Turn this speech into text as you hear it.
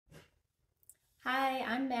Hi,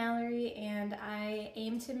 I'm Mallory and I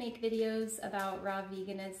aim to make videos about raw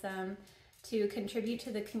veganism to contribute to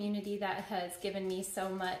the community that has given me so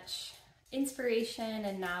much inspiration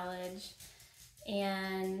and knowledge.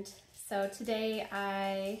 And so today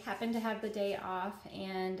I happen to have the day off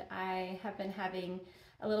and I have been having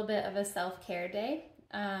a little bit of a self-care day.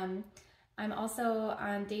 I'm also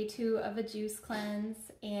on day 2 of a juice cleanse,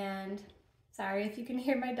 and sorry if you can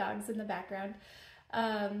hear my dogs in the background.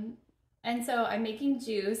 And so I'm making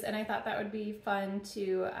juice, and I thought that would be fun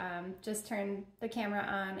to just turn the camera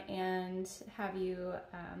on and have you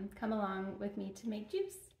come along with me to make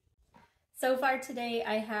juice. So far today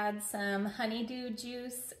I had some honeydew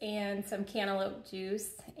juice and some cantaloupe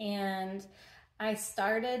juice, and I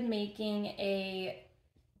started making a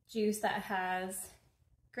juice that has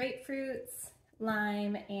grapefruits,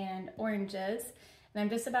 lime, and oranges. And I'm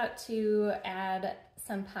just about to add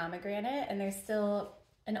some pomegranate, and there's still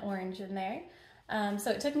an orange in there.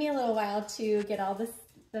 So it took me a little while to get all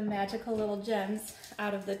the magical little gems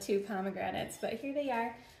out of the 2 pomegranates, but here they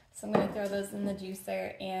are. So I'm going to throw those in the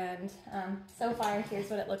juicer, and so far here's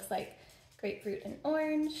what it looks like: grapefruit and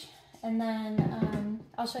orange. And then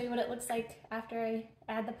I'll show you what it looks like after I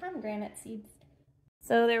add the pomegranate seeds.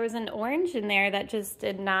 So there was an orange in there that just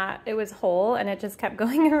did not, it was whole and it just kept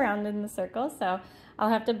going around in the circle, so I'll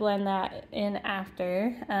have to blend that in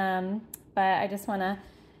after. But I just want to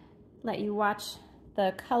let you watch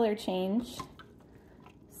the color change.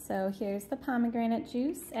 So here's the pomegranate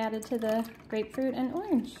juice added to the grapefruit and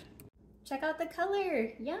orange. Check out the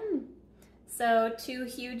color, yum! So 2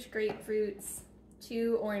 huge grapefruits,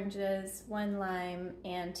 2 oranges, 1 lime,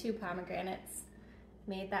 and 2 pomegranates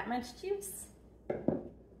made that much juice.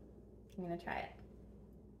 I'm gonna try it.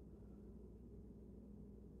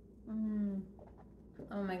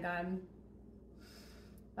 Oh my God.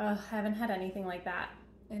 Oh, I haven't had anything like that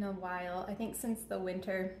in a while. I think since the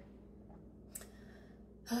winter.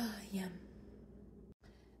 Oh, yum.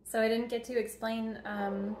 So I didn't get to explain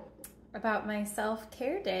about my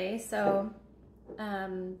self-care day. So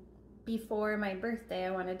before my birthday,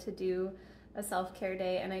 I wanted to do a self-care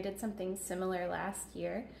day, and I did something similar last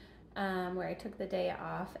year where I took the day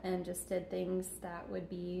off and just did things that would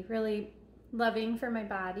be really loving for my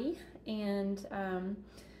body. And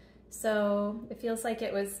so it feels like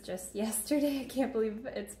it was just yesterday. I can't believe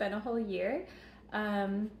it's been a whole year.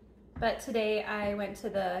 But today I went to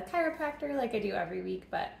the chiropractor like I do every week,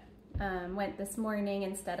 but went this morning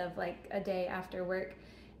instead of like a day after work.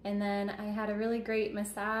 And then I had a really great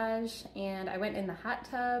massage, and I went in the hot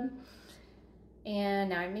tub, and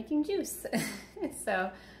now I'm making juice.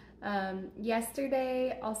 So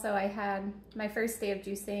yesterday also I had my first day of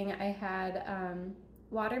juicing. I had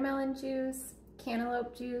watermelon juice,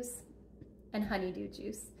 cantaloupe juice, and honeydew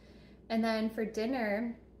juice. And then for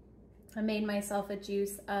dinner, I made myself a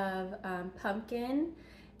juice of pumpkin,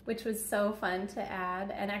 which was so fun to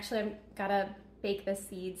add. And actually I've gotta bake the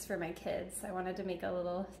seeds for my kids. I wanted to make a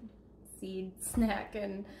little seed snack,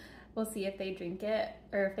 and we'll see if they drink it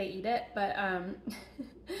or if they eat it. But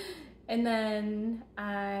and then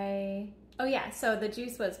oh yeah, so the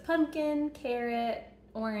juice was pumpkin, carrot,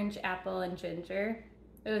 orange, apple, and ginger.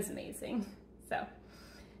 It was amazing. So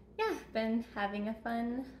yeah, been having a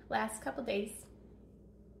fun last couple days.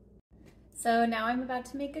 So now I'm about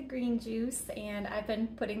to make a green juice, and I've been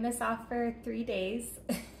putting this off for 3 days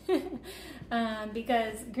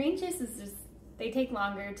because green juices just, they take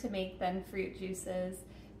longer to make than fruit juices.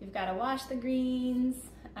 You've got to wash the greens,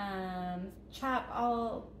 chop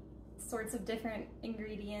all sorts of different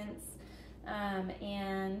ingredients,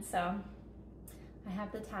 and so I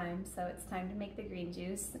have the time, so it's time to make the green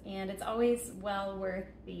juice, and it's always well worth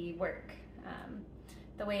the work,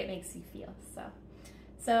 the way it makes you feel.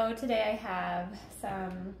 So today I have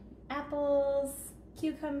some apples,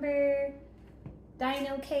 cucumber,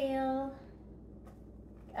 dino kale,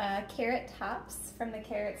 carrot tops from the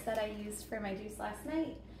carrots that I used for my juice last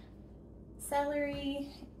night, celery,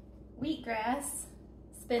 wheatgrass,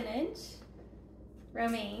 spinach,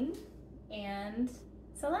 romaine, and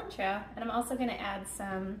cilantro. And I'm also gonna add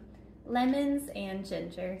some lemons and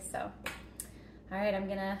ginger. So, all right, I'm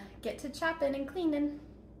gonna get to chopping and cleaning.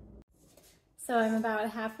 So I'm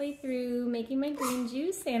about halfway through making my green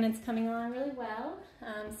juice, and it's coming along really well.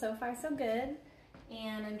 So far so good.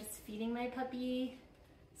 And I'm just feeding my puppy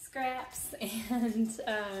scraps, and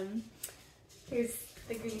here's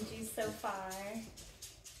the green juice so far.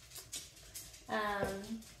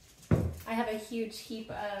 I have a huge heap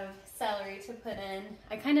of celery to put in.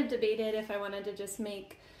 I kind of debated if I wanted to just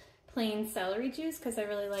make plain celery juice because I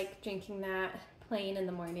really like drinking that plain in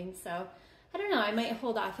the morning. So I don't know, I might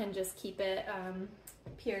hold off and just keep it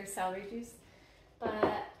pure celery juice.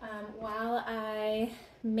 But while I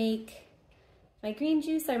make my green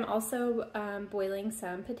juice, I'm also boiling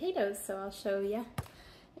some potatoes, so I'll show you.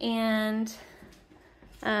 And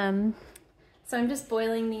so I'm just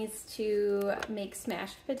boiling these to make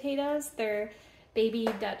smashed potatoes. They're baby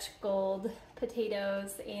Dutch Gold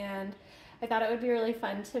potatoes, and I thought it would be really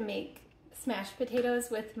fun to make smashed potatoes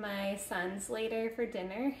with my sons later for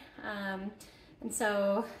dinner. And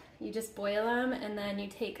so you just boil them, and then you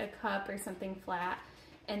take a cup or something flat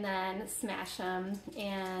and then smash them.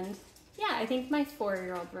 And yeah, I think my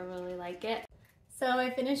 4-year-old will really like it. So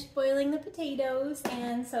I finished boiling the potatoes,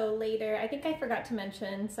 and so later, I think I forgot to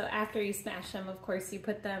mention, so after you smash them, of course, you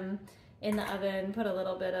put them in the oven, put a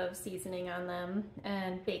little bit of seasoning on them,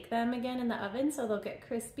 and bake them again in the oven so they'll get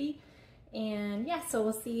crispy. And yeah, so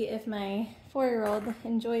we'll see if my 4-year-old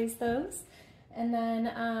enjoys those. And then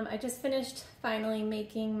I just finished finally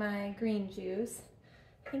making my green juice.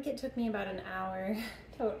 I think it took me about an hour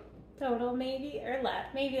total, maybe, or less,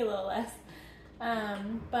 maybe a little less.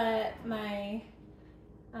 But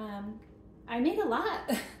I made a lot.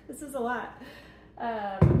 This is a lot.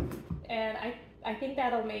 And I think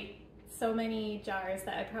that'll make so many jars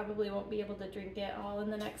that I probably won't be able to drink it all in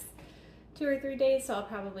the next 2 or 3 days, so I'll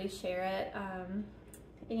probably share it.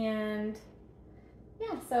 And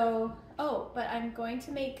yeah, so, oh, but I'm going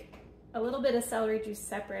to make a little bit of celery juice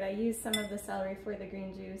separate. I used some of the celery for the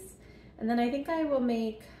green juice. And then I think I will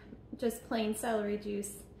make just plain celery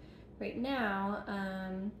juice right now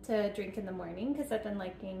to drink in the morning, because I've been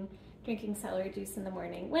liking drinking celery juice in the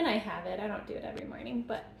morning when I have it. I don't do it every morning,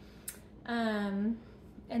 but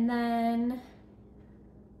and then,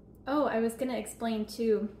 oh, I was gonna explain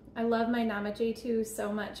too, I love my Namaje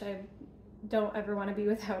so much. I don't ever want to be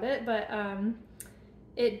without it, but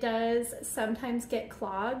it does sometimes get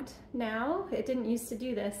clogged now. It didn't used to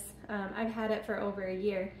do this. I've had it for over a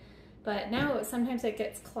year. But now sometimes it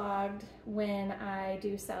gets clogged when I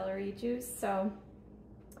do celery juice. So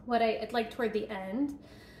it's like toward the end.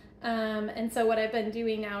 And so what I've been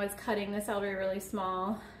doing now is cutting the celery really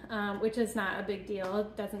small, which is not a big deal.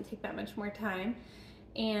 It doesn't take that much more time.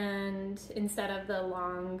 And instead of the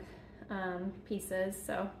long pieces.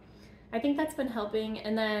 So I think that's been helping.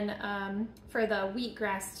 And then for the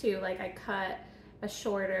wheatgrass too, like I cut a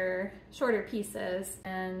shorter pieces,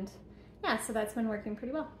 and yeah, so that's been working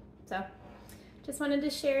pretty well. So just wanted to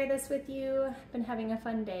share this with you. Been having a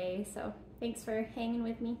fun day, so thanks for hanging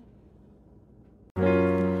with me.